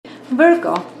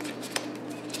Virgo,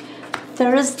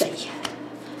 Thursday,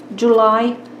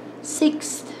 July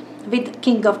 6th, with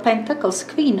King of Pentacles,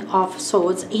 Queen of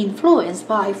Swords, influenced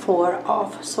by Four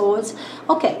of Swords.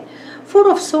 Okay,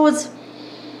 Four of Swords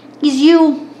is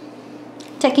you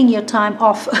taking your time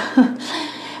off.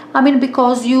 I mean,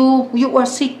 because you are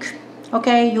sick.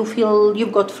 Okay, you feel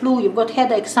you've got flu, you've got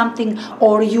headache, something,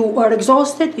 or you are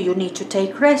exhausted, you need to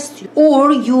take rest,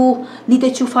 or you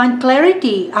needed to find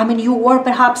clarity. I mean, you were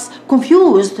perhaps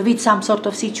confused with some sort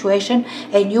of situation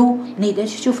and you needed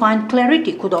to find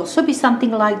clarity. Could also be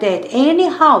something like that.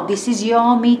 Anyhow, this is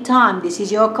your me time, this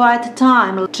is your quiet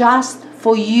time, just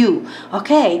for you.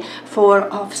 Okay, Four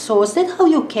of Swords, that's how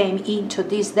you came into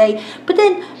this day. But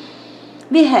then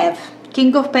we have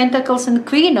King of Pentacles and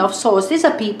Queen of Swords. These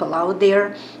are people out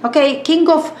there. Okay, King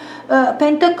of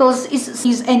Pentacles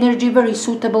is energy very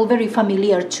suitable, very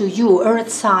familiar to you,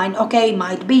 earth sign. Okay,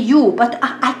 might be you, but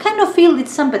I kind of feel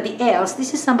it's somebody else.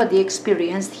 This is somebody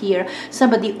experienced here,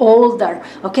 somebody older.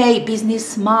 Okay,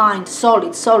 business mind,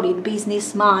 solid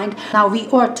business mind. Now we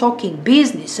are talking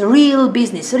business, real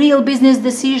business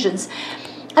decisions.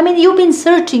 I mean, you've been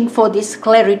searching for this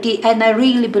clarity, and I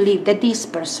really believe that this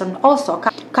person, also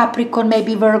Capricorn,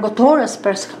 maybe Virgo, Taurus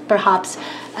perhaps,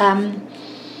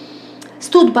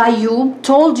 stood by you,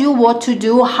 told you what to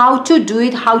do, how to do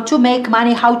it, how to make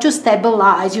money, how to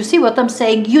stabilize. You see what I'm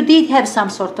saying? You did have some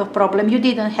sort of problem. You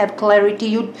didn't have clarity.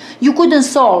 You couldn't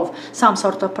solve some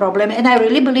sort of problem. And I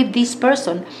really believe this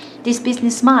person, this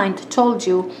business mind, told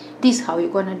you, this how you're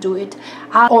gonna do it,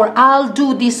 or I'll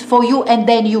do this for you, and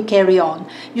then you carry on.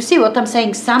 You see what I'm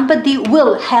saying? Somebody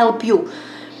will help you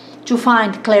to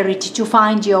find clarity, to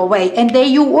find your way, and there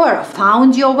you were,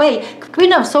 found your way.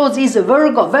 Queen of Swords is a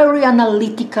Virgo, very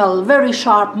analytical, very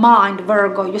sharp mind,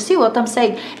 Virgo. You see what I'm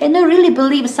saying? And I really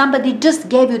believe somebody just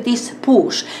gave you this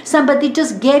push. Somebody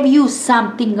just gave you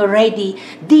something ready,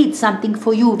 did something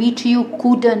for you which you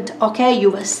couldn't. Okay,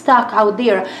 you were stuck out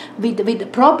there with the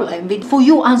problem, with for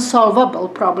you unsolvable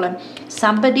problem.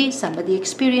 Somebody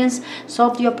experienced,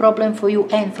 solved your problem for you,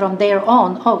 and from there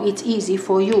on, oh, it's easy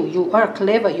for you. You are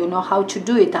clever, you know how to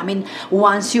do it. I mean,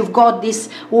 once you've got this,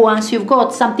 once you've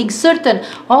got something certain,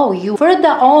 oh, you further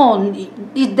on,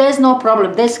 there's no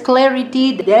problem, there's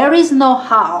clarity, there is no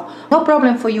how, no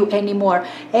problem for you anymore,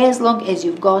 as long as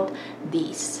you've got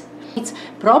this. It's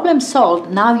problem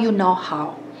solved, now you know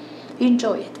how.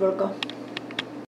 Enjoy it, Virgo.